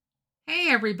Hey,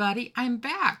 everybody, I'm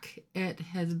back. It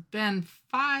has been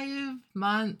 5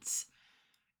 months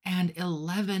and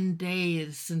 11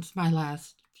 days since my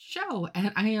last show,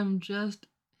 and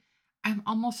I'm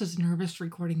almost as nervous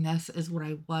recording this as what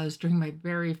I was during my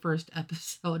very first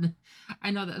episode.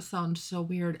 I know that sounds so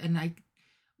weird, and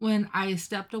when I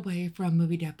stepped away from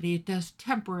Movie Deputy, just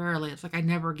temporarily, it's like I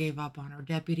never gave up on her.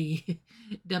 Deputy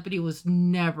was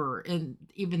never in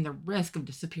even the risk of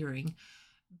disappearing,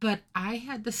 but I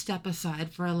had to step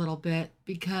aside for a little bit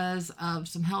because of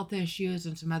some health issues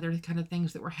and some other kind of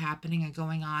things that were happening and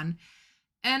going on.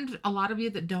 And a lot of you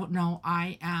that don't know,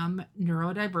 I am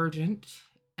neurodivergent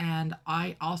and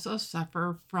I also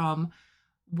suffer from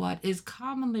what is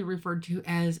commonly referred to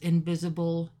as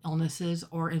invisible illnesses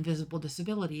or invisible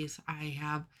disabilities. I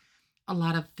have a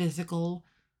lot of physical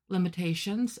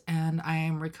limitations and I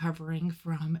am recovering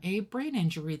from a brain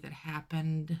injury that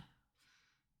happened.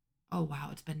 Oh, wow,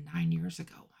 it's been 9 years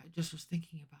ago. I just was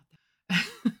thinking about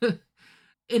that.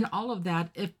 In all of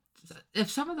that,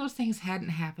 if some of those things hadn't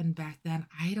happened back then,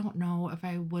 I don't know if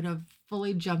I would have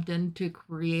fully jumped into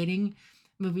creating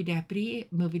Movie Deputy.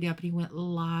 Movie Deputy went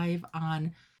live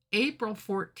on April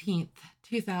 14th,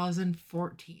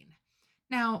 2014.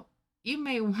 Now, you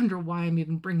may wonder why I'm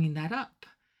even bringing that up.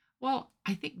 Well,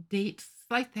 I think dates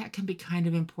like that can be kind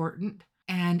of important.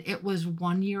 And it was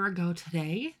 1 year ago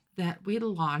today that we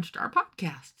launched our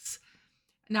podcasts.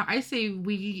 Now, I say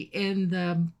we in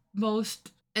the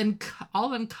most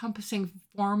all encompassing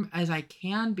form as I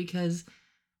can because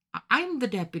I'm the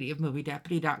deputy of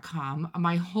moviedeputy.com.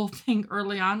 My whole thing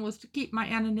early on was to keep my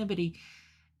anonymity.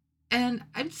 And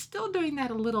I'm still doing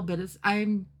that a little bit.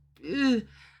 Ugh,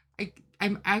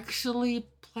 I'm actually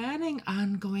planning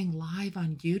on going live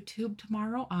on YouTube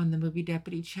tomorrow on the Movie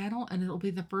Deputy channel, and it'll be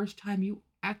the first time you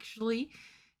actually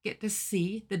get to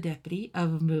see the deputy of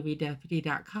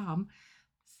moviedeputy.com.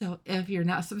 So if you're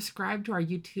not subscribed to our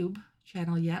YouTube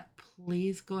channel yet,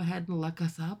 please go ahead and look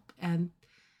us up. And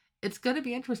it's going to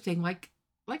be interesting. Like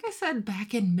I said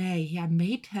back in May, yeah,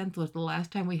 May 10th was the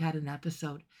last time we had an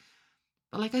episode.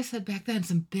 But like I said back then,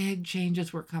 some big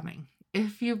changes were coming.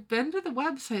 If you've been to the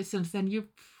website since then, you've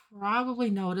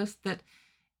probably noticed that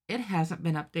it hasn't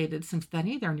been updated since then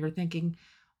either. And you're thinking,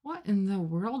 what in the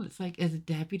world? It's like, is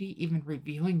Deputy even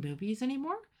reviewing movies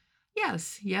anymore?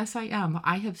 Yes, I am.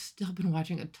 I have still been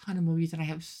watching a ton of movies and I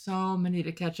have so many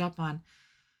to catch up on.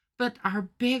 But our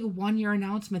big 1 year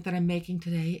announcement that I'm making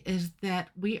today is that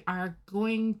we are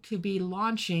going to be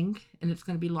launching, and it's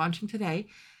going to be launching today,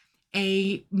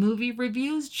 a movie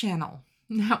reviews channel.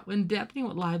 Now, when Deputy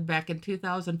went live back in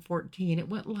 2014, it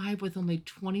went live with only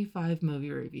 25 movie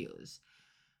reviews.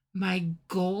 My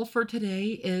goal for today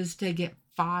is to get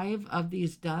 5 of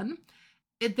these done.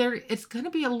 It's going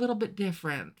to be a little bit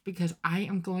different because I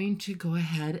am going to go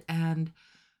ahead and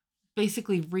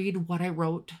basically read what I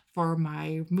wrote for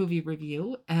my movie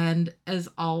review. And as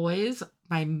always,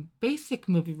 my basic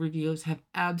movie reviews have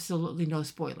absolutely no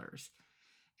spoilers.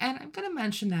 And I'm going to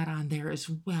mention that on there as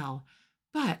well.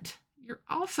 But you're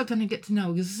also going to get to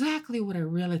know exactly what I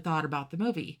really thought about the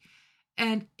movie.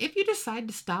 And if you decide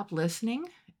to stop listening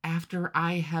after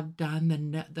I have done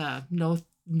the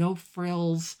no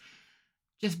frills,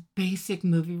 just basic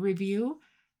movie review,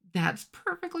 that's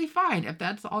perfectly fine. If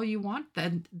that's all you want,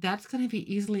 then that's going to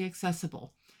be easily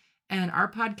accessible. And our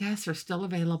podcasts are still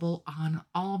available on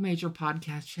all major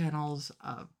podcast channels,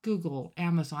 Google,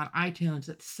 Amazon, iTunes,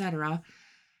 etc.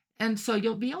 And so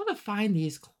you'll be able to find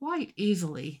these quite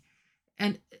easily.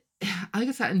 And like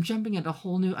I said, I'm jumping into a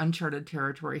whole new uncharted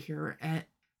territory here.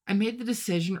 I made the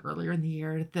decision earlier in the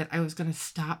year that I was going to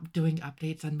stop doing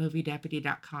updates on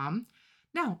moviedeputy.com.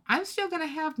 Now, I'm still going to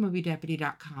have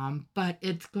moviedeputy.com, but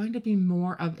it's going to be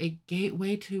more of a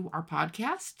gateway to our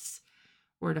podcasts,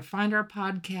 where to find our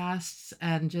podcasts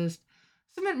and just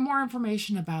submit more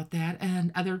information about that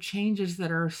and other changes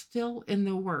that are still in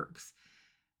the works.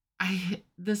 I'm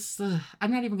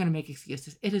not even going to make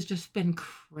excuses. It has just been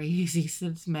crazy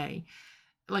since May.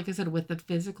 Like I said, with the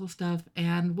physical stuff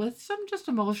and with some just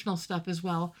emotional stuff as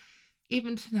well.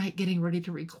 Even tonight, getting ready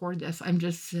to record this, I'm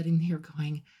just sitting here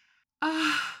going,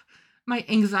 ah, my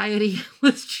anxiety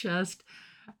was just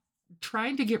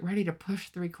trying to get ready to push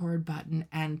the record button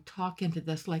and talk into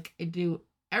this like I do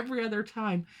every other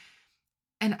time.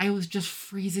 And I was just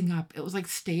freezing up. It was like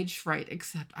stage fright,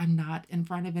 except I'm not in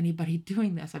front of anybody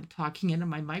doing this. I'm talking into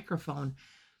my microphone.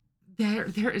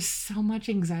 There is so much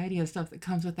anxiety and stuff that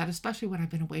comes with that, especially when I've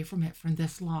been away from it for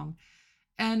this long.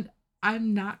 And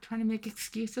I'm not trying to make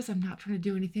excuses. I'm not trying to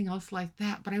do anything else like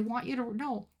that. But I want you to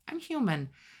know I'm human.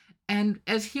 And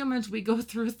as humans, we go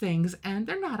through things, and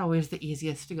they're not always the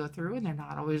easiest to go through, and they're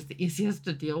not always the easiest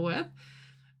to deal with.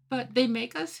 but they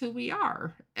make us who we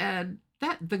are. And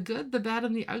that the good, the bad,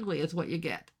 and the ugly is what you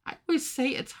get. I always say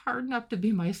it's hard enough to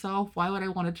be myself. Why would I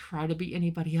want to try to be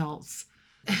anybody else?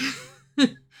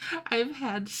 I've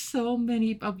had so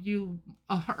many of you,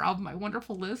 of my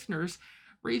wonderful listeners,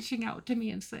 reaching out to me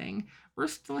and saying, "We're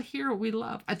still here. We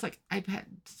love." It's like I've had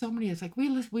so many. It's like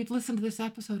we've listened to this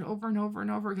episode over and over and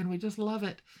over again. We just love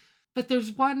it. But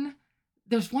there's one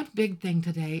big thing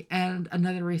today, and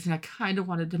another reason I kind of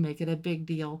wanted to make it a big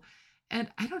deal. And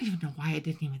I don't even know why I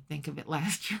didn't even think of it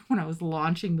last year when I was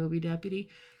launching Movie Deputy,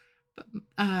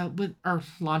 but with or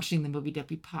launching the Movie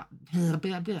Deputy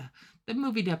the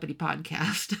Movie Deputy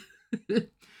podcast.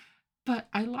 But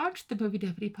I launched the Movie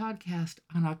Deputy podcast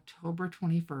on October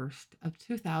 21st of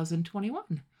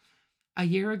 2021, a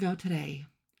year ago today.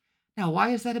 Now, why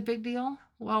is that a big deal?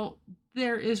 Well,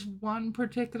 there is one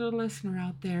particular listener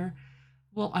out there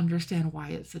will understand why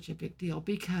it's such a big deal,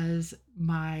 because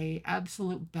my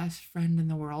absolute best friend in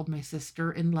the world, my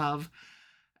sister in love,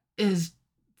 is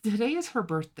today is her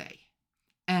birthday.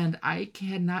 And I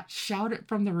cannot shout it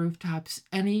from the rooftops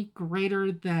any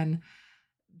greater than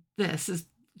this is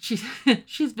she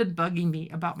she's been bugging me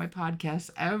about my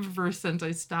podcast ever since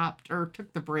I stopped or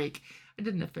took the break. I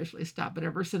didn't officially stop, but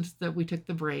ever since that we took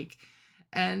the break.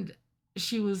 And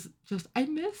she was just, I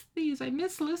miss these. I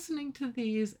miss listening to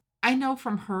these. I know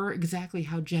from her exactly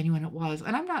how genuine it was.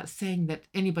 And I'm not saying that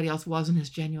anybody else wasn't as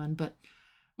genuine, but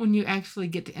when you actually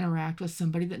get to interact with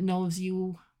somebody that knows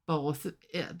you both,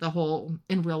 the whole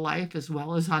in real life as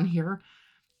well as on here,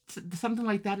 something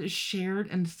like that is shared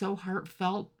and so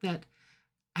heartfelt that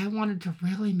I wanted to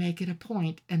really make it a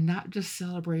point and not just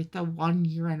celebrate the 1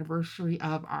 year anniversary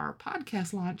of our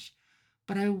podcast launch,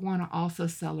 but I want to also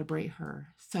celebrate her.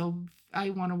 So I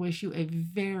want to wish you a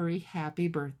very happy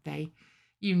birthday.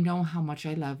 You know how much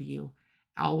I love you,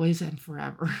 always and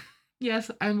forever.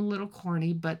 Yes, I'm a little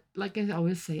corny, but like I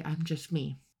always say, I'm just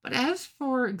me. But as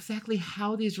for exactly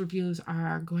how these reviews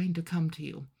are going to come to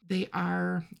you, they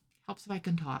are, helps if I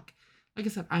can talk. Like I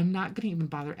said, I'm not going to even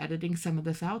bother editing some of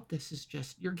this out. This is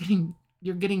just you're getting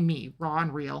me raw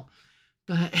and real.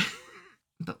 But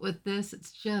but with this,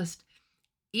 it's just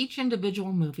each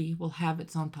individual movie will have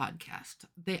its own podcast.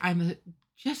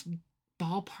 Just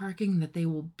ballparking that they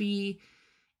will be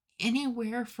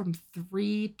anywhere from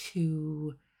 3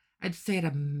 to, I'd say, at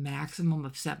a maximum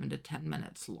of 7 to 10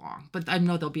 minutes long. But I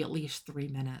know there'll be at least 3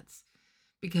 minutes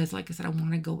because, like I said, I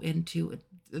want to go into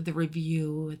the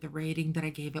review, the rating that I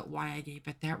gave it, why I gave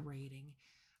it that rating.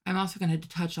 I'm also going to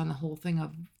touch on the whole thing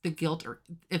of the guilt, or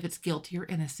if it's guilty or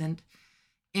innocent.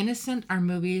 Innocent are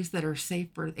movies that are safe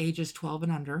for ages 12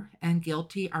 and under, and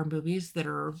guilty are movies that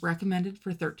are recommended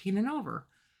for 13 and over.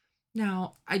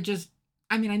 Now, I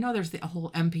know there's the whole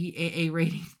MPAA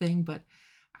rating thing, but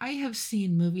I have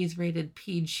seen movies rated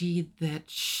PG that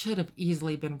should have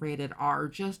easily been rated R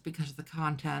just because of the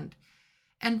content,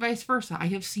 and vice versa. I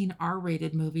have seen R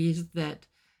rated movies that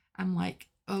I'm like,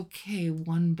 okay,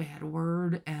 one bad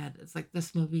word, and it's like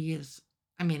this movie is,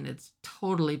 it's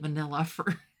totally vanilla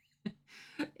for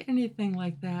anything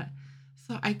like that.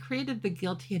 So I created the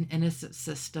guilty and innocent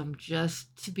system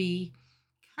just to be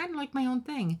kind of like my own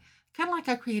thing. Kind of like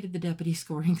I created the deputy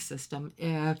scoring system.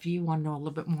 If you want to know a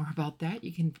little bit more about that,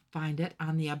 you can find it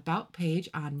on the About page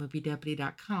on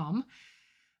moviedeputy.com.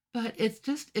 But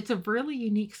it's a really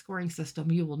unique scoring system.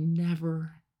 You will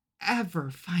never,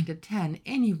 ever find a 10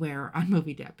 anywhere on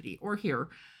Movie Deputy or here.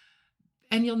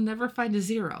 And you'll never find a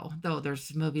 0, though there's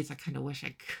some movies I kind of wish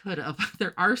I could have.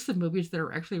 There are some movies that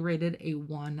are actually rated a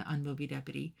 1 on Movie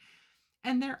Deputy.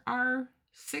 And there are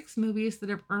 6 movies that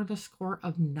have earned a score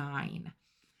of 9.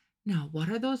 Now, what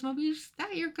are those movies?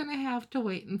 That you're going to have to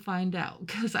wait and find out,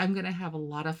 because I'm going to have a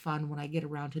lot of fun when I get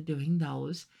around to doing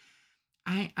those.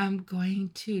 I am going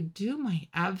to do my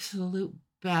absolute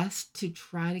best to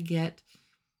try to get,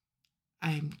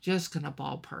 I'm just going to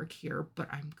ballpark here, but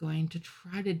I'm going to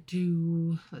try to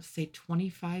do, let's say,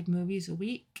 25 movies a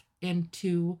week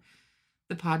into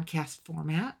the podcast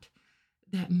format.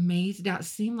 That may not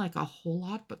seem like a whole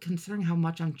lot, but considering how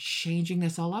much I'm changing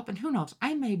this all up, and who knows,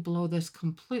 I may blow this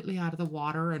completely out of the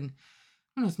water, and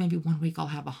who knows, maybe one week I'll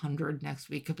have 100, next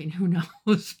week, who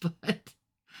knows, but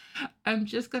I'm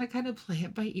just going to kind of play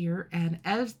it by ear, and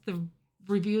as the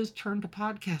reviews turn to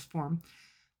podcast form,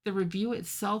 the review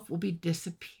itself will be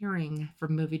disappearing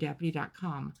from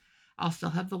moviedeputy.com. I'll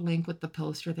still have the link with the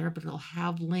poster there, but it'll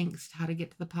have links to how to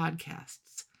get to the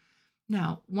podcasts.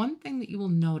 Now, one thing that you will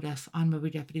notice on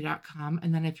moviedeputy.com,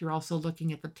 and then if you're also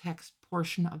looking at the text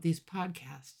portion of these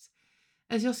podcasts,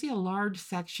 is you'll see a large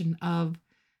section of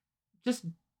just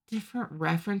different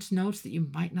reference notes that you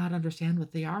might not understand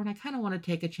what they are. And I kind of want to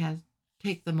take a chance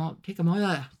take a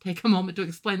moment to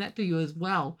explain that to you as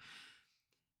well.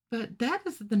 But that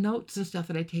is the notes and stuff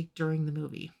that I take during the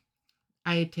movie.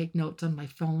 I take notes on my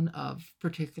phone of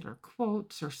particular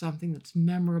quotes or something that's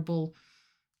memorable,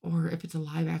 or if it's a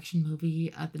live action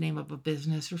movie, the name of a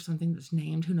business or something that's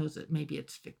named. Who knows? It maybe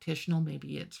it's fictional,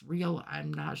 maybe it's real.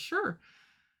 I'm not sure,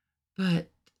 but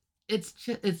it's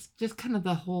just kind of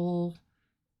the whole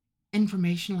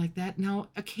information like that. Now,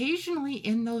 occasionally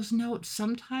in those notes,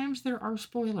 sometimes there are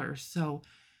spoilers, so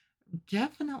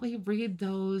definitely read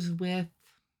those with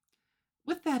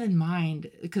that in mind,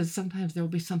 because sometimes there will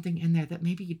be something in there that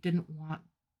maybe you didn't want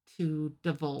to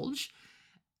divulge.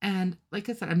 And like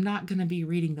I said, I'm not going to be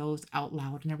reading those out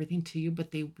loud and everything to you,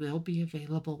 but they will be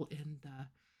available in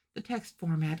the text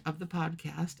format of the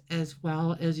podcast, as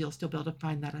well as you'll still be able to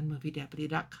find that on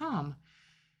moviedeputy.com.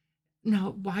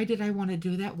 Now, why did I want to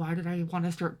do that? Why did I want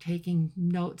to start taking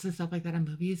notes and stuff like that on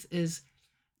movies? Is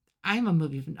I'm a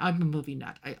movie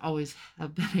nut. I always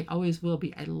have been. I always will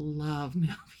be. I love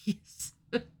movies.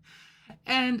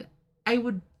 And I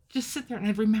would just sit there and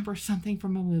I'd remember something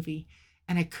from a movie,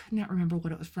 and I could not remember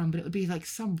what it was from, but it would be like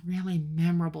some really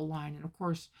memorable line. And of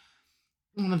course,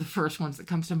 one of the first ones that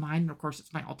comes to mind, and of course,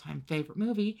 it's my all time favorite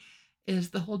movie,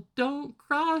 is the whole "Don't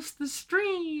cross the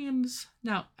streams."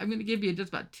 Now, I'm going to give you just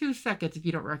about 2 seconds if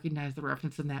you don't recognize the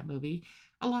reference in that movie.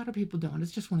 A lot of people don't.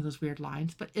 It's just one of those weird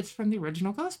lines, but it's from the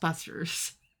original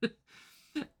Ghostbusters.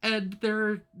 And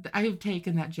I've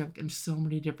taken that joke in so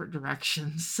many different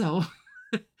directions. So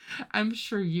I'm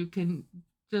sure you can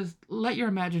just let your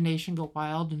imagination go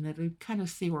wild and it'll kind of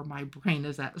see where my brain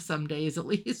is at some days at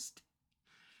least.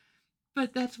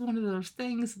 But that's one of those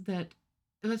things that,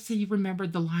 let's say you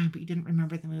remembered the line, but you didn't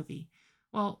remember the movie.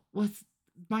 Well, with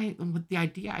the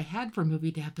idea I had for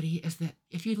Movie Deputy is that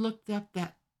if you looked up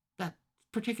that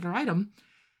particular item,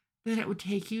 then it would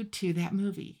take you to that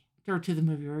movie, or to the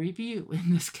movie review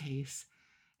in this case,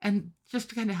 and just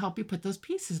to kind of help you put those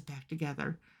pieces back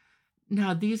together.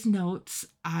 Now, these notes,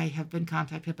 I have been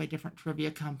contacted by different trivia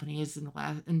companies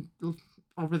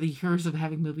over the years of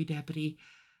having Movie Deputy,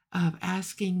 of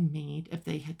asking me if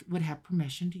they would have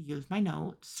permission to use my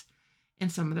notes in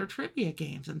some of their trivia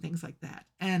games and things like that.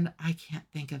 And I can't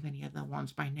think of any of the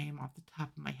ones by name off the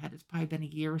top of my head. It's probably been a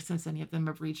year since any of them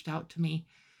have reached out to me.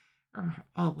 Or,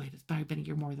 oh, wait, it's probably been a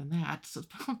year more than that. So it's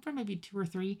probably maybe 2 or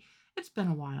 3. It's been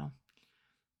a while.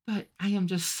 But I am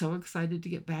just so excited to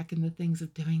get back in the things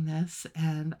of doing this.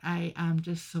 And I am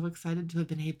just so excited to have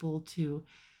been able to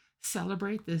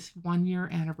celebrate this 1 year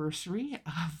anniversary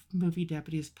of Movie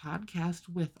Deputies podcast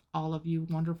with all of you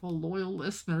wonderful, loyal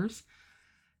listeners.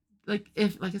 Like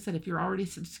I said, if you're already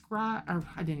subscribed, or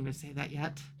I didn't even say that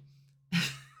yet.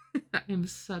 I am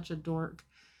such a dork.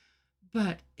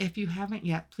 But if you haven't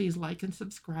yet, please like and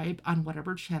subscribe on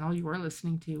whatever channel you are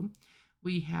listening to.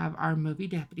 We have our Movie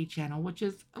Deputy channel, which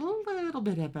is a little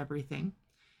bit of everything.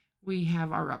 We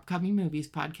have our upcoming movies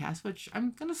podcast, which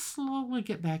I'm going to slowly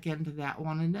get back into that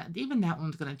one. And even that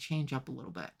one's going to change up a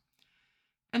little bit.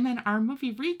 And then our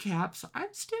movie recaps,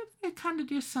 I'm still going to kind of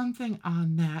do something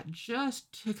on that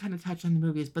just to kind of touch on the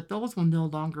movies. But those will no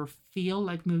longer feel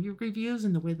like movie reviews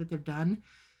in the way that they're done.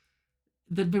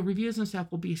 The reviews and stuff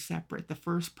will be separate. The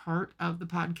first part of the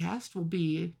podcast will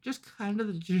be just kind of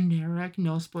the generic,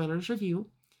 no spoilers review.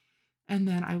 And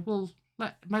then I will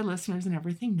let my listeners and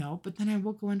everything know, but then I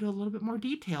will go into a little bit more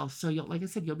detail. So like I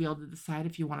said, you'll be able to decide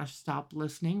if you want to stop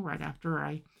listening right after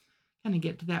I kind of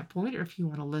get to that point, or if you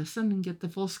want to listen and get the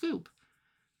full scoop.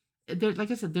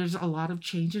 Like I said, there's a lot of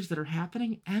changes that are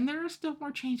happening, and there are still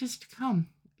more changes to come.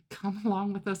 Come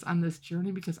along with us on this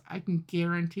journey, because I can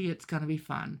guarantee it's going to be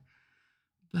fun.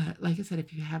 But like I said,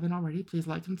 if you haven't already, please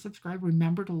like and subscribe.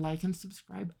 Remember to like and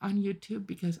subscribe on YouTube,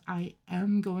 because I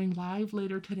am going live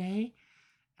later today.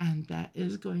 And that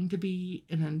is going to be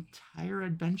an entire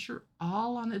adventure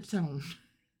all on its own.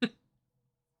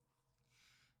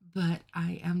 But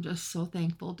I am just so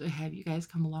thankful to have you guys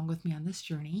come along with me on this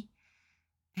journey.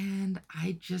 And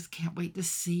I just can't wait to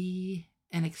see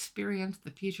and experience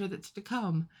the future that's to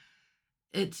come.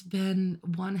 It's been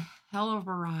one hell of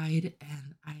a ride,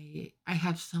 and I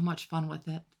have so much fun with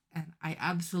it, and I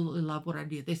absolutely love what I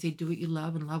do. They say do what you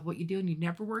love and love what you do, and you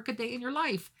never work a day in your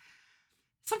life.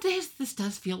 Some days this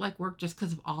does feel like work just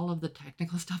because of all of the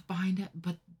technical stuff behind it,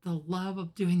 but the love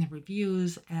of doing the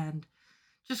reviews and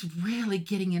just really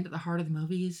getting into the heart of the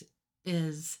movies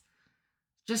is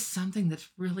just something that's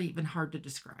really even hard to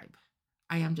describe.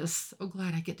 I am just so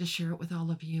glad I get to share it with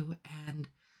all of you, and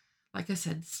like I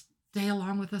said, stay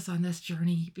along with us on this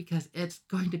journey, because it's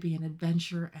going to be an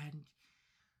adventure. And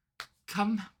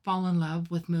come fall in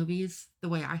love with movies the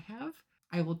way I have.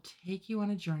 I will take you on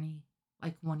a journey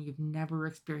like one you've never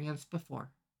experienced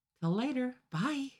before. Till later. Bye.